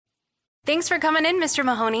Thanks for coming in, Mr.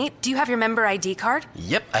 Mahoney. Do you have your member ID card?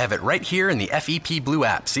 Yep, I have it right here in the FEP Blue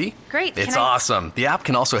app, see? Great. It's awesome. The app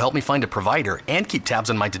can also help me find a provider and keep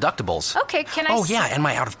tabs on my deductibles. Okay, can I... Oh, yeah, and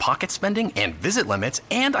my out-of-pocket spending and visit limits,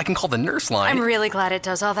 and I can call the nurse line. I'm really glad it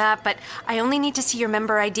does all that, but I only need to see your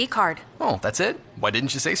member ID card. Oh, that's it? Why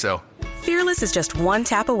didn't you say so? Fearless is just one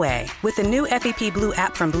tap away. With the new FEP Blue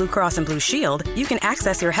app from Blue Cross and Blue Shield, you can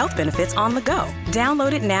access your health benefits on the go.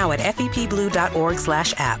 Download it now at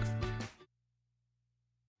fepblue.org/app.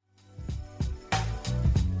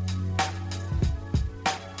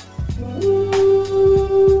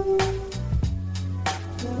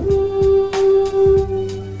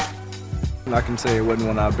 I can say it wasn't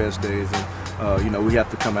one of our best days, and we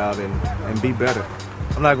have to come out and be better.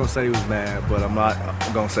 I'm not going to say he was mad, but I'm not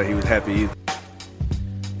going to say he was happy either.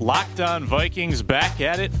 Locked On Vikings back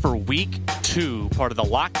at it for week 2, part of the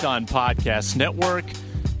Locked On Podcast Network.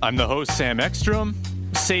 I'm the host, Sam Ekstrom.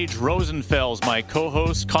 Sage Rosenfels, my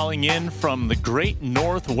co-host, calling in from the great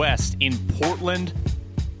Northwest in Portland,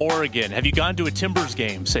 Oregon. Have you gone to a Timbers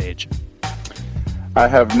game, Sage? I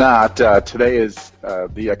have not. Today is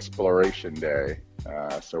the exploration day,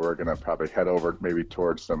 so we're going to probably head over maybe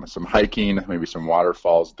towards some hiking, maybe some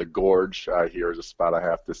waterfalls. The Gorge here is a spot I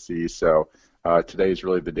have to see, so today is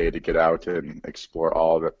really the day to get out and explore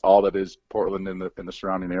all that is Portland in the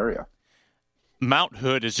surrounding area. Mount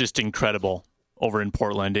Hood is just incredible over in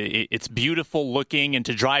Portland. It's beautiful looking, and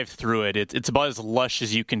to drive through it, it's about as lush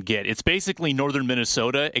as you can get. It's basically northern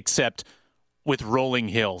Minnesota, except with rolling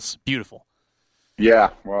hills. Beautiful. Yeah,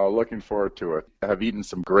 well, looking forward to it. I have eaten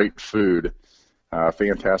some great food,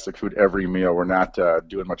 fantastic food every meal. We're not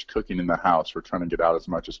doing much cooking in the house. We're trying to get out as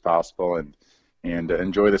much as possible and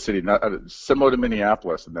enjoy the city. Not similar to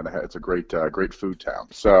Minneapolis, and then it's a great food town.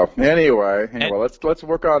 So anyway, let's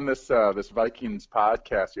work on this Vikings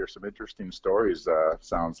podcast here. Some interesting stories.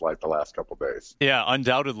 Sounds like the last couple days. Yeah,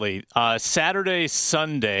 undoubtedly. Saturday,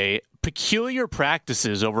 Sunday, peculiar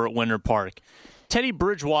practices over at Winter Park. Teddy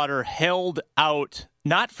Bridgewater held out,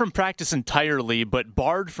 not from practice entirely, but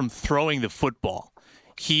barred from throwing the football.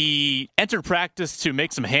 He entered practice to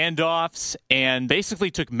make some handoffs and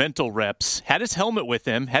basically took mental reps, had his helmet with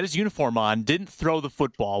him, had his uniform on, didn't throw the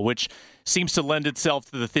football, which seems to lend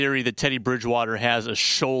itself to the theory that Teddy Bridgewater has a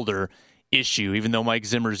shoulder issue, even though Mike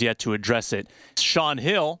Zimmer's yet to address it. Shaun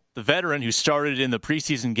Hill, the veteran who started in the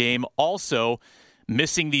preseason game, also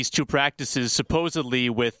missing these 2 practices, supposedly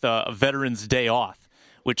with a veteran's day off,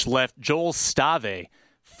 which left Joel Stave,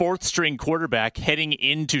 4th-string quarterback, heading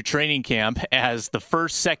into training camp as the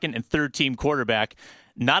 1st, 2nd, and 3rd team quarterback.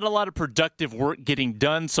 Not a lot of productive work getting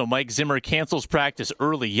done, so Mike Zimmer cancels practice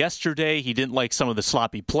early yesterday. He didn't like some of the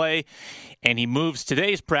sloppy play, and he moves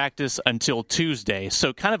today's practice until Tuesday.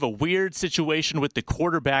 So kind of a weird situation with the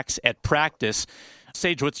quarterbacks at practice.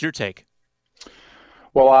 Sage, what's your take?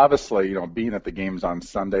 Well, obviously, being at the games on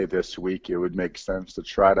Sunday this week, it would make sense to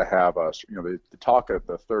try to have the talk of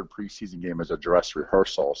the 3rd preseason game is a dress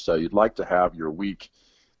rehearsal. So you'd like to have your week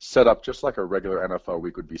set up just like a regular NFL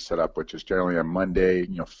week would be set up, which is generally a Monday,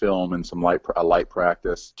 film and some light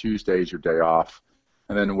practice. Tuesday's your day off,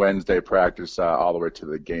 and then Wednesday practice all the way to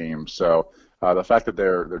the game. So the fact that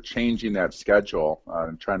they're changing that schedule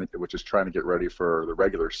and trying to get ready for the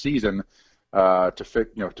regular season. To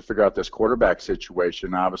figure out this quarterback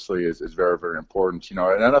situation obviously is very, very important. In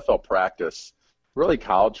NFL practice, really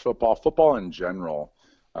college football in general,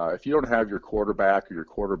 if you don't have your quarterback or your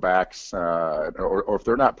quarterbacks, or if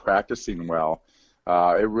they're not practicing well,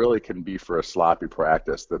 it really can be for a sloppy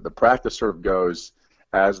practice. The practice sort of goes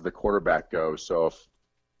as the quarterback goes. So if,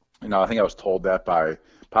 I think I was told that by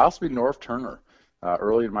possibly Norv Turner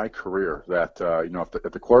early in my career that,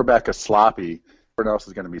 if the quarterback is sloppy, everyone else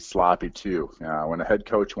is going to be sloppy too. When a head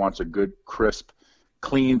coach wants a good, crisp,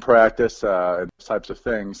 clean practice and those types of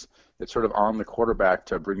things, it's sort of on the quarterback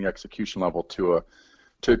to bring the execution level to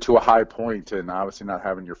a high point. And obviously, not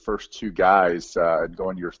having your first 2 guys and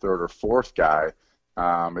going to your 3rd or 4th guy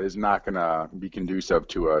is not going to be conducive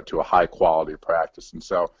to a high quality practice. And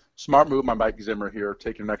so, smart move by Mike Zimmer here,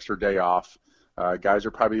 taking an extra day off. Guys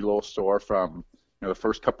are probably a little sore from the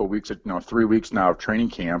first couple of weeks, 3 weeks now of training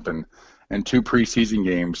camp and 2 preseason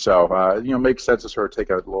games. So, makes sense to sort of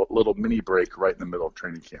take a little mini break right in the middle of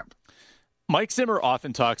training camp. Mike Zimmer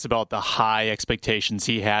often talks about the high expectations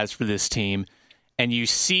he has for this team, and you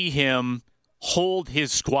see him hold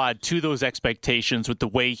his squad to those expectations with the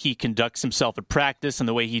way he conducts himself at practice and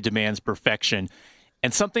the way he demands perfection.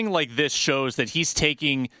 And something like this shows that he's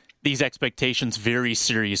taking these expectations very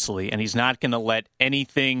seriously, and he's not going to let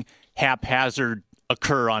anything haphazard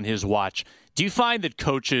occur on his watch. Do you find that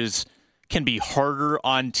coaches can be harder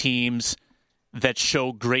on teams that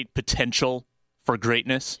show great potential for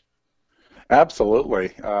greatness?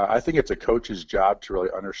 Absolutely. I think it's a coach's job to really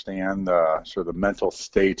understand sort of the mental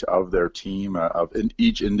state of their team,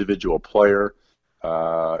 each individual player.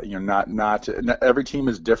 Not every team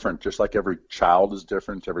is different, just like every child is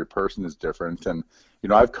different, every person is different. And,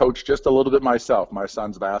 I've coached just a little bit myself, my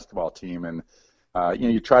son's basketball team. And,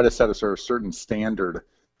 you try to set a sort of certain standard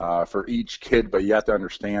for each kid, but you have to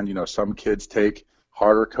understand, some kids take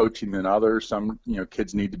harder coaching than others. Some,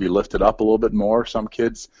 kids need to be lifted up a little bit more. Some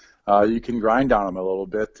kids, you can grind on them a little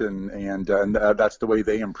bit, and that's the way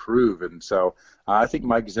they improve. And so I think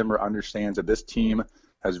Mike Zimmer understands that this team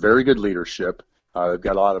has very good leadership. They've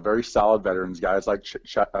got a lot of very solid veterans, guys like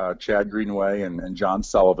Chad Greenway and John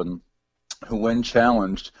Sullivan, who, when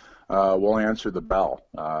challenged, will answer the bell.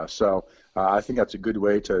 So I think that's a good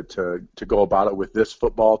way to go about it with this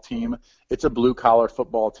football team. It's a blue-collar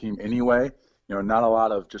football team anyway. Not a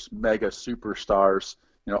lot of just mega superstars,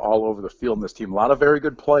 all over the field in this team. A lot of very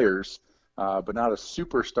good players, but not a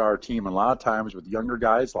superstar team. And a lot of times with younger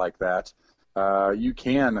guys like that, you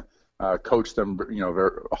can coach them,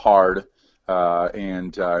 very hard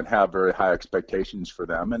and have very high expectations for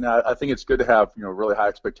them. And I think it's good to have, really high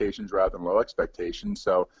expectations rather than low expectations.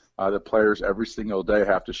 So the players every single day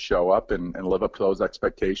have to show up and live up to those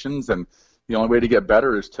expectations. And the only way to get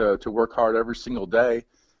better is to work hard every single day.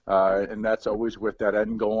 And that's always with that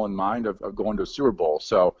end goal in mind of going to a Super Bowl.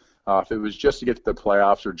 So if it was just to get to the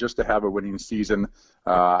playoffs or just to have a winning season,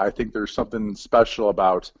 I think there's something special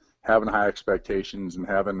about having high expectations and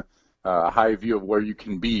having a high view of where you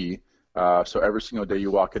can be. So every single day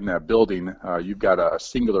you walk in that building, you've got a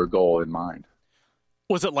singular goal in mind.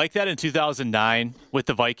 Was it like that in 2009 with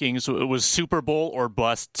the Vikings? It was Super Bowl or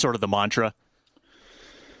bust, sort of the mantra?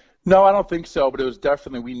 No, I don't think so, but it was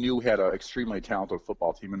definitely, we knew we had an extremely talented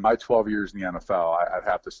football team. In my 12 years in the NFL, I'd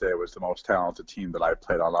have to say it was the most talented team that I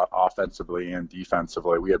played on offensively and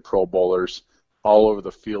defensively. We had Pro Bowlers all over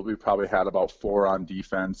the field. We probably had about 4 on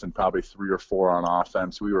defense and probably 3 or 4 on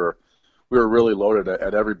offense. We were really loaded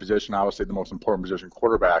at every position. Obviously, the most important position,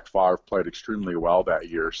 quarterback, Favre played extremely well that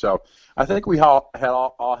year. So I think we all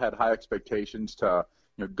had high expectations to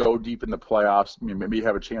go deep in the playoffs, maybe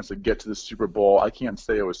have a chance to get to the Super Bowl. I can't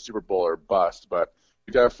say it was Super Bowl or bust, but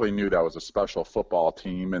we definitely knew that was a special football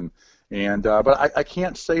team. But I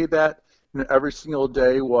can't say that every single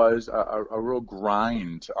day was a real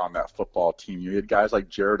grind on that football team. You had guys like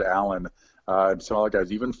Jared Allen and some other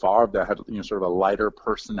guys, even Favre, that had sort of a lighter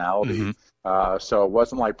personality. Mm-hmm. So it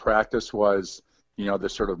wasn't like practice was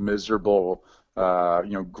this sort of miserable,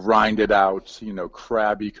 grinded out,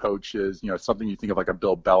 crabby coaches, something you think of like a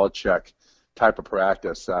Bill Belichick type of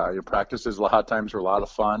practice. Practices a lot of times were a lot of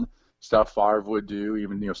fun. Stuff Favre would do,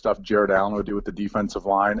 even, stuff Jared Allen would do with the defensive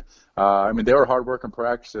line. They were hard-working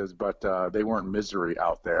practices, but they weren't misery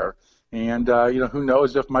out there. And, who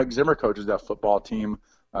knows if Mike Zimmer coaches that football team,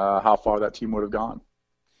 how far that team would have gone.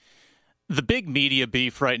 The big media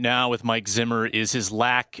beef right now with Mike Zimmer is his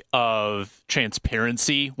lack of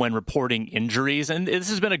transparency when reporting injuries. And this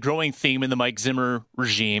has been a growing theme in the Mike Zimmer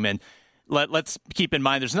regime. And let's keep in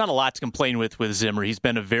mind, there's not a lot to complain with Zimmer. He's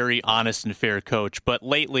been a very honest and fair coach. But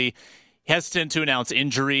lately, hesitant to announce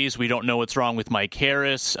injuries. We don't know what's wrong with Mike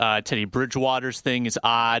Harris. Teddy Bridgewater's thing is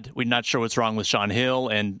odd. We're not sure what's wrong with Shaun Hill.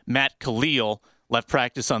 And Matt Khalil left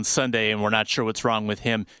practice on Sunday, and we're not sure what's wrong with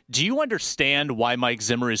him. Do you understand why Mike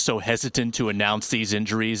Zimmer is so hesitant to announce these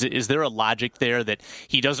injuries? Is there a logic there that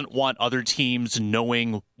he doesn't want other teams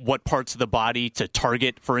knowing what parts of the body to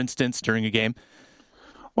target, for instance, during a game?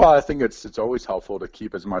 Well, I think it's always helpful to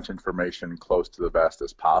keep as much information close to the vest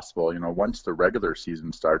as possible. Once the regular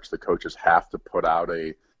season starts, the coaches have to put out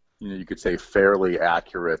a, you could say, fairly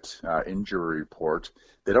accurate injury report.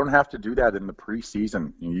 They don't have to do that in the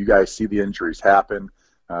preseason. You guys see the injuries happen.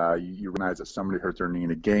 You recognize that somebody hurt their knee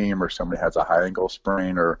in a game, or somebody has a high ankle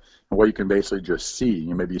sprain, or what you can basically just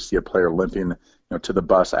see. Maybe you see a player limping to the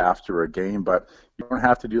bus after a game, but you don't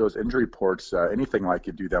have to do those injury reports anything like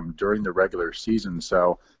you do them during the regular season.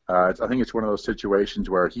 So I think it's one of those situations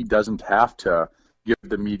where he doesn't have to give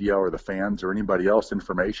the media or the fans or anybody else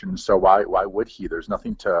information. So why would he? There's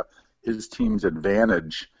nothing to his team's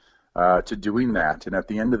advantage to doing that. And at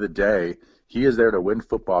the end of the day, he is there to win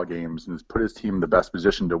football games and put his team in the best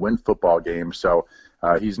position to win football games. So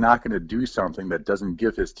he's not going to do something that doesn't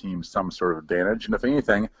give his team some sort of advantage. And if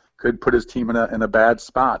anything, could put his team in a bad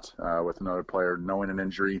spot with another player knowing an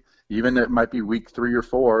injury. Even it might be week 3 or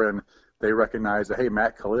 4, and they recognize that, hey,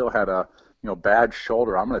 Matt Khalil had a bad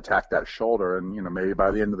shoulder. I'm going to attack that shoulder, and maybe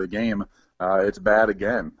by the end of the game, it's bad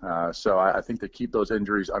again. So I think to keep those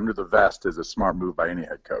injuries under the vest is a smart move by any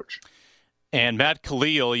head coach. And Matt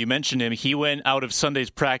Kalil, you mentioned him. He went out of Sunday's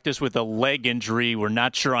practice with a leg injury. We're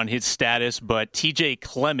not sure on his status, but TJ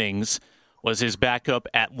Clemmings was his backup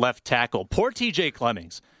at left tackle. Poor TJ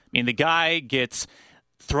Clemmings. I mean, the guy gets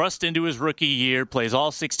thrust into his rookie year, plays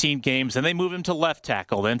all 16 games, and they move him to left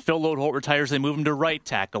tackle. Then Phil Lodeholt retires, they move him to right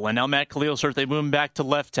tackle. And now Matt Kalil starts, they move him back to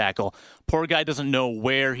left tackle. Poor guy doesn't know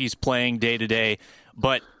where he's playing day to day.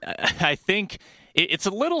 But I think it's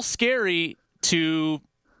a little scary to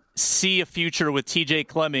see a future with TJ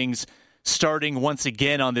Clemmings starting once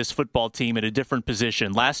again on this football team at a different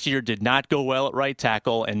position. Last year did not go well at right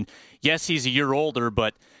tackle, and yes, he's a year older,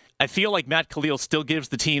 but I feel like Matt Kalil still gives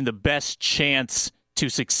the team the best chance to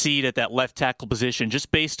succeed at that left tackle position,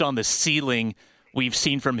 just based on the ceiling we've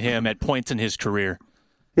seen from him at points in his career.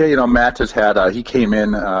 Yeah, Matt has had he came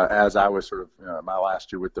in as I was sort of my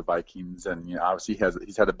last year with the Vikings, and obviously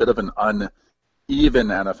he's had a bit of an uneven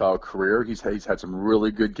NFL career. He's had some really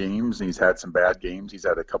good games, and he's had some bad games. He's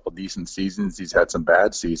had a couple decent seasons. He's had some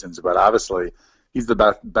bad seasons, but obviously he's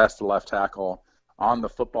the best left tackle on the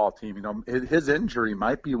football team. His injury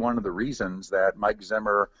might be one of the reasons that Mike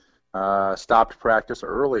Zimmer stopped practice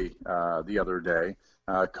early the other day.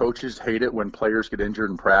 Coaches hate it when players get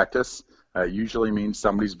injured in practice. Usually means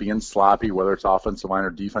somebody's being sloppy, whether it's offensive line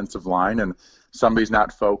or defensive line, and somebody's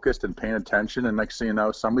not focused and paying attention, and next thing you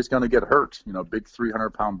know, somebody's going to get hurt. Big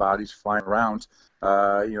 300-pound bodies flying around.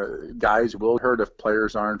 Guys will hurt if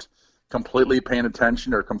players aren't completely paying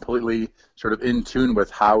attention or completely sort of in tune with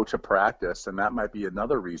how to practice, and that might be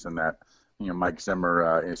another reason that Mike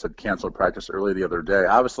Zimmer said canceled practice early the other day.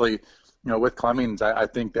 Obviously, with Clemmings, I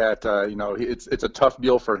think that it's a tough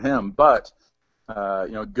deal for him, but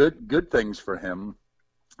good things for him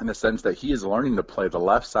in the sense that he is learning to play the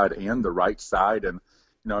left side and the right side, and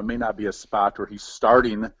it may not be a spot where he's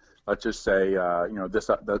starting. Let's just say this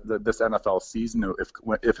NFL season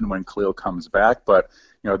if and when Kalil comes back, but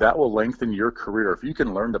that will lengthen your career if you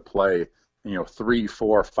can learn to play 3,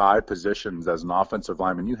 4, 5 positions as an offensive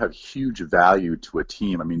lineman. You have huge value to a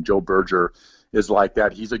team. I mean, Joe Berger is like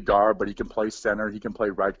that. He's a guard, but he can play center. He can play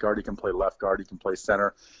right guard. He can play left guard. He can play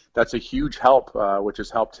center. That's a huge help, which has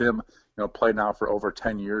helped him, play now for over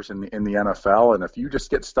 10 years in the NFL. And if you just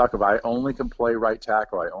get stuck of I only can play right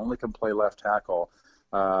tackle, I only can play left tackle,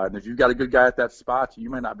 and if you've got a good guy at that spot, you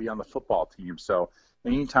may not be on the football team. So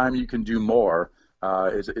anytime you can do more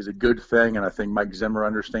is a good thing, and I think Mike Zimmer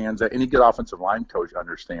understands that. Any good offensive line coach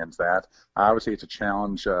understands that. Obviously, it's a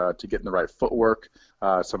challenge to get in the right footwork.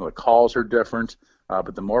 Some of the calls are different,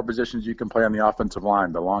 but the more positions you can play on the offensive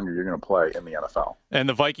line, the longer you're going to play in the NFL. And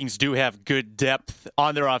the Vikings do have good depth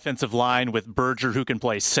on their offensive line with Berger, who can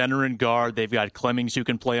play center and guard. They've got Clemmings, who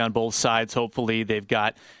can play on both sides, hopefully. They've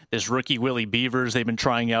got this rookie Willie Beavers. They've been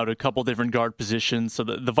trying out a couple different guard positions. So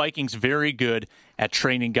the Vikings very good at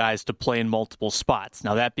training guys to play in multiple spots.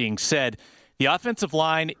 Now, that being said, the offensive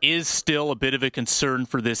line is still a bit of a concern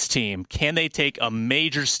for this team. Can they take a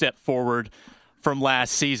major step forward from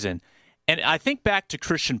last season? And I think back to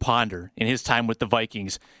Christian Ponder in his time with the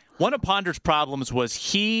Vikings. One of Ponder's problems was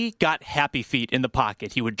he got happy feet in the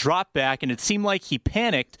pocket. He would drop back, and it seemed like he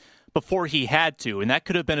panicked before he had to, and that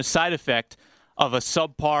could have been a side effect of a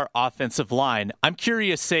subpar offensive line. I'm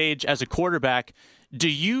curious, Sage, as a quarterback, do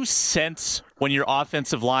you sense when your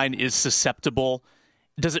offensive line is susceptible?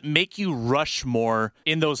 Does it make you rush more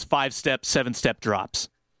in those 5-step, 7-step drops?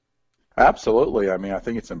 Absolutely. I mean, I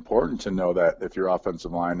think it's important to know that if your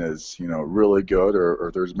offensive line is, really good,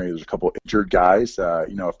 or there's a couple injured guys,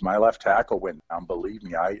 if my left tackle went down, believe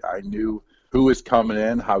me, I knew who was coming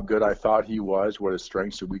in, how good I thought he was, what his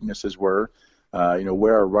strengths and weaknesses were,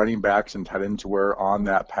 where our running backs and tight ends were on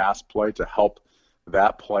that pass play to help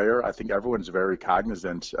that player. I think everyone's very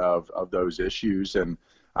cognizant of those issues, and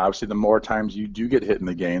obviously the more times you do get hit in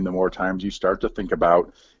the game, the more times you start to think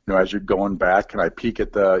about, as you're going back, can I peek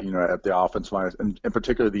at the, at the offensive line, and in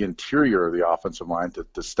particular the interior of the offensive line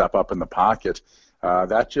to step up in the pocket.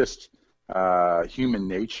 That's just human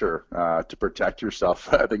nature to protect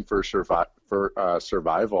yourself. I think for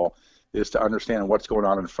survival is to understand what's going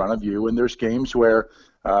on in front of you. And there's games where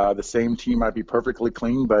the same team might be perfectly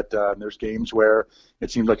clean, but there's games where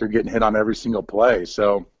it seems like you're getting hit on every single play.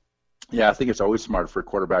 So, yeah, I think it's always smart for a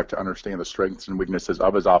quarterback to understand the strengths and weaknesses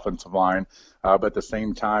of his offensive line, but at the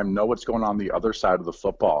same time, know what's going on the other side of the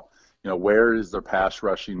football. Where is their pass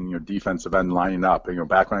rushing, defensive end lining up?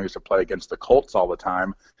 Back when I used to play against the Colts all the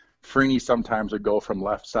time, Freeney sometimes would go from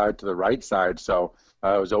left side to the right side. So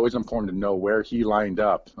it was always important to know where he lined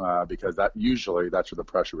up because that's where the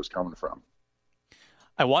pressure was coming from.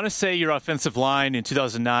 I want to say your offensive line in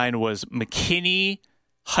 2009 was McKinney,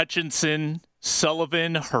 Hutchinson,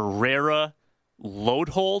 Sullivan, Herrera,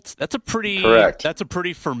 Lodeholt. That's a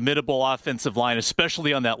pretty formidable offensive line,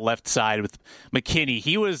 especially on that left side with McKinney.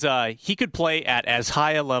 He could play at as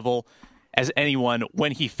high a level as anyone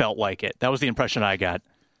when he felt like it. That was the impression I got.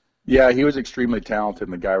 Yeah, he was extremely talented,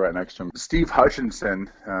 and the guy right next to him, Steve Hutchinson,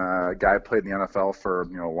 a guy played in the NFL for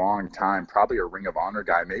a long time, probably a Ring of Honor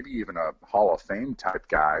guy, maybe even a Hall of Fame type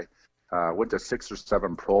guy. Went to 6 or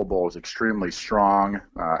 7 Pro Bowls, extremely strong,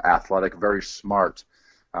 athletic, very smart.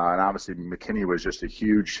 And obviously McKinney was just a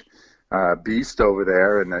huge beast over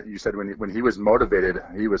there. And you said when he was motivated,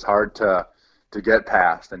 he was hard to get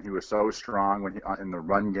past, and he was so strong in the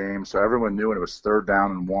run game. So everyone knew when it was 3rd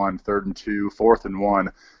down and 1, 3rd and 2, 4th and 1,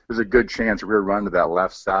 there's a good chance we were run to that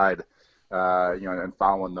left side, and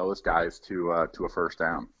following those guys to a 1st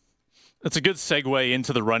down. That's a good segue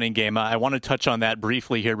into the running game. I want to touch on that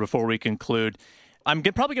briefly here before we conclude. I'm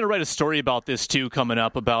probably going to write a story about this, too, coming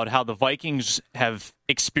up, about how the Vikings have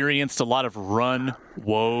experienced a lot of run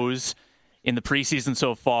woes in the preseason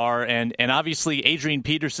so far, and obviously Adrian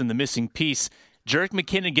Peterson, the missing piece. Jerick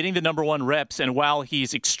McKinnon getting the number 1 reps, and while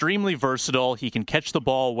he's extremely versatile, he can catch the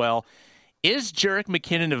ball well. Is Jerick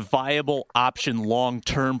McKinnon a viable option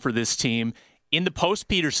long-term for this team in the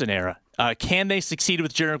post-Peterson era? Can they succeed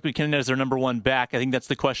with Jerick McKinnon as their number 1 back? I think that's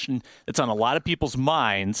the question that's on a lot of people's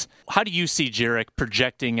minds. How do you see Jerick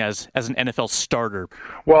projecting as an NFL starter?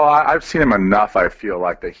 Well, I've seen him enough, I feel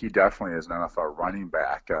like, that he definitely is an NFL running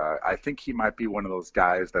back. I think he might be one of those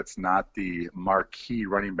guys that's not the marquee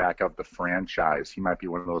running back of the franchise. He might be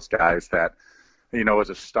one of those guys that, is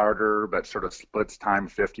a starter but sort of splits time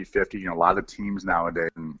 50-50. A lot of teams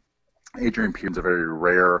nowadays, and Adrian Peterson's a very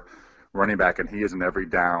rare running back, and he is an every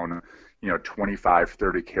down, 25,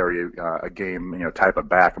 30 carry a game, type of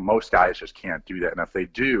back. Most guys just can't do that. And if they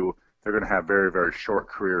do, they're going to have very, very short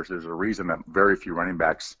careers. There's a reason that very few running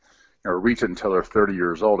backs reach it until they're 30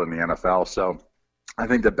 years old in the NFL. So I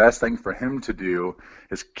think the best thing for him to do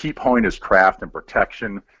is keep honing his craft and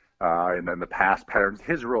protection, and then the pass patterns.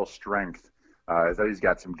 His real strength is that he's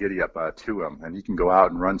got some giddy up to him, and he can go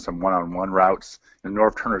out and run some one-on-one routes. And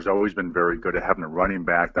Norv Turner's always been very good at having a running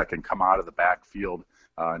back that can come out of the backfield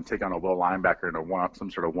and take on a low linebacker in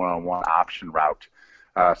some sort of one-on-one option route.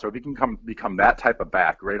 So if he can become that type of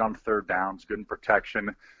back, great on 3rd downs, good in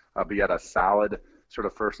protection, be at a solid sort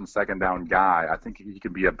of 1st and 2nd down guy, I think he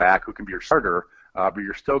can be a back who can be your starter, but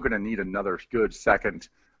you're still going to need another good 2nd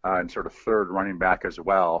and sort of 3rd running back as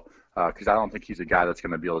well, because I don't think he's a guy that's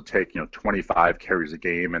going to be able to take 25 carries a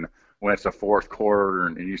game, and when it's the 4th quarter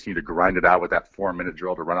and you just need to grind it out with that 4-minute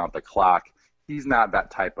drill to run out the clock, he's not that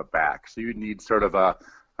type of back. So you need sort of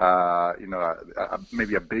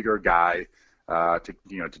maybe a bigger guy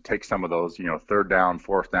to take some of those 3rd down,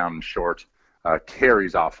 4th down, and short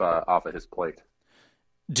carries off of his plate.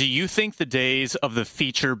 Do you think the days of the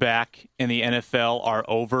feature back in the NFL are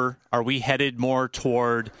over? Are we headed more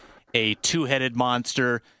toward a 2-headed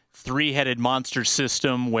monster, 3-headed monster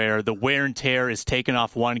system where the wear and tear is taken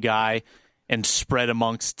off one guy and spread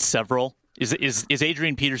amongst several? Is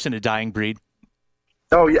Adrian Peterson a dying breed?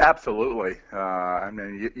 Oh yeah, absolutely.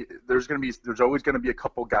 There's always going to be a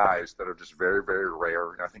couple guys that are just very, very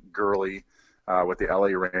rare. I think Gurley with the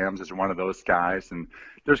LA Rams is one of those guys, and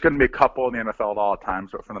there's going to be a couple in the NFL at all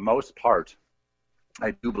times. But for the most part,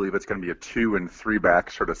 I do believe it's going to be a 2- and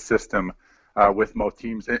 3-back sort of system with most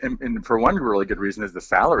teams. And for one really good reason is the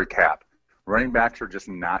salary cap. Running backs are just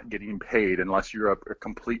not getting paid unless you're a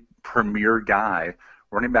complete premier guy.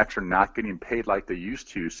 Running backs are not getting paid like they used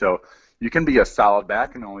to. So you can be a solid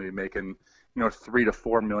back and only making, $3 to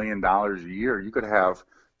 $4 million a year. You could have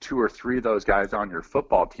 2 or 3 of those guys on your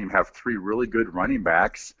football team have 3 really good running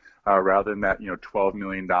backs rather than that, $12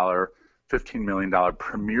 million, $15 million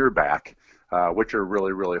premier back, which are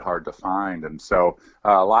really, really hard to find. And so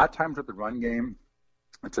a lot of times with the run game,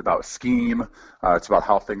 it's about scheme. It's about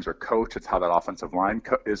how things are coached. It's how that offensive line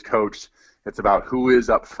is coached. It's about who is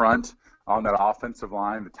up front on that offensive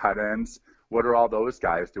line, the tight ends. What are all those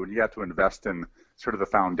guys doing? You have to invest in sort of the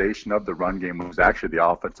foundation of the run game, which is actually the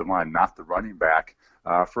offensive line, not the running back,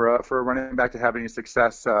 for a running back to have any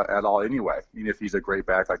success at all anyway, even if he's a great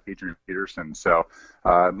back like Adrian Peterson. So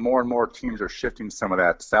more and more teams are shifting some of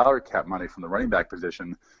that salary cap money from the running back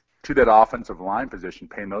position to that offensive line position,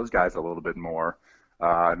 paying those guys a little bit more,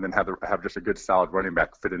 and then have just a good solid running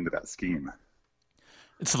back fit into that scheme.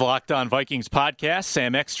 It's the Locked On Vikings podcast.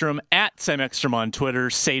 Sam Ekstrom at Sam Ekstrom on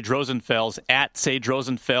Twitter. Sage Rosenfels at Sage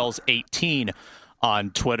Rosenfels 18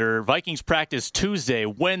 on Twitter. Vikings practice Tuesday,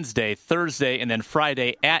 Wednesday, Thursday, and then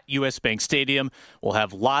Friday at US Bank Stadium. We'll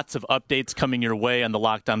have lots of updates coming your way on the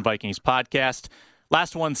Locked On Vikings podcast.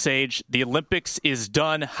 Last one, Sage. The Olympics is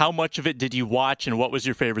done. How much of it did you watch, and what was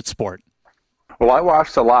your favorite sport? Well, I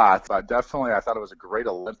watched a lot. Definitely, I thought it was a great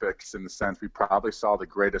Olympics in the sense we probably saw the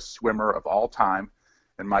greatest swimmer of all time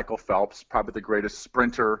in Michael Phelps, probably the greatest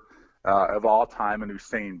sprinter of all time in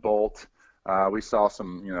Usain Bolt. We saw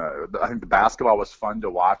some, I think the basketball was fun to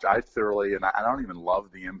watch. I don't even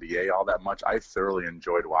love the NBA all that much. I thoroughly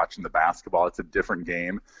enjoyed watching the basketball. It's a different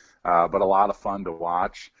game, but a lot of fun to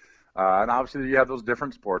watch. And obviously you have those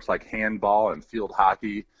different sports like handball and field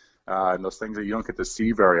hockey, and those things that you don't get to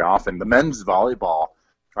see very often. The men's volleyball,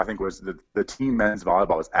 I think, was the team men's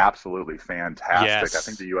volleyball was absolutely fantastic. Yes. I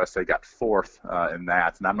think the USA got fourth in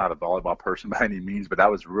that, and I'm not a volleyball person by any means, but that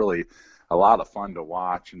was really a lot of fun to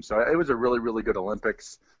watch. And so it was a really, really good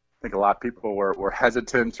Olympics. I think a lot of people were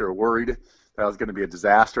hesitant or worried that it was going to be a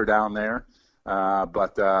disaster down there.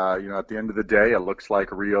 But at the end of the day, it looks like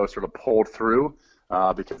Rio sort of pulled through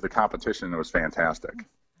because the competition was fantastic.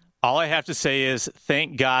 All I have to say is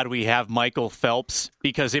thank God we have Michael Phelps,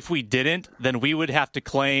 because if we didn't, then we would have to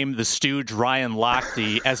claim the stooge Ryan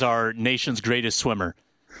Lochte as our nation's greatest swimmer.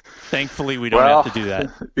 Thankfully, we don't have to do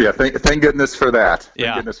that. Yeah, thank goodness for that.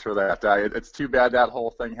 Yeah. Thank goodness for that. It's too bad that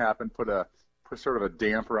whole thing happened, put sort of a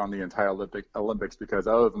damper on the entire Olympics, because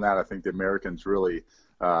other than that, I think the Americans really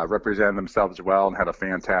represented themselves well and had a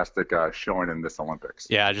fantastic showing in this Olympics.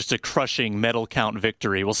 Yeah, just a crushing medal count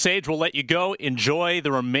victory. Well, Sage, we'll let you go. Enjoy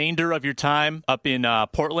the remainder of your time up in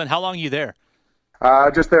Portland. How long are you there?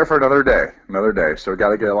 Just there for another day. So we got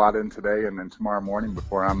to get a lot in today and then tomorrow morning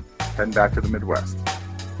before I'm heading back to the Midwest.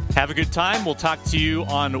 Have a good time. We'll talk to you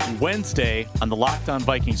on Wednesday on the Locked On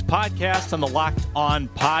Vikings podcast on the Locked On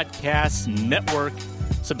Podcast Network.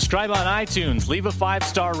 Subscribe on iTunes, leave a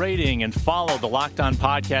 5-star rating, and follow the Locked On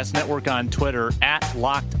Podcast Network on Twitter at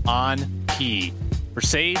LockedOnP. For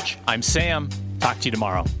Sage, I'm Sam. Talk to you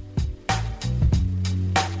tomorrow.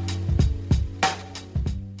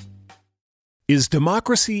 Is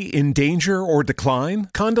democracy in danger or decline?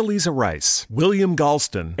 Condoleezza Rice, William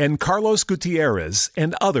Galston, and Carlos Gutierrez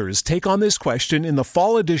and others take on this question in the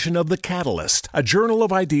fall edition of The Catalyst, a journal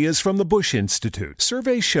of ideas from the Bush Institute.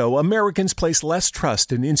 Surveys show Americans place less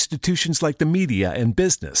trust in institutions like the media and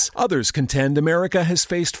business. Others contend America has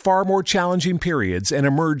faced far more challenging periods and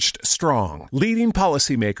emerged strong. Leading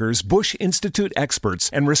policymakers, Bush Institute experts,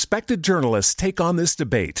 and respected journalists take on this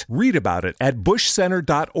debate. Read about it at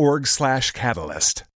bushcenter.org/catalyst.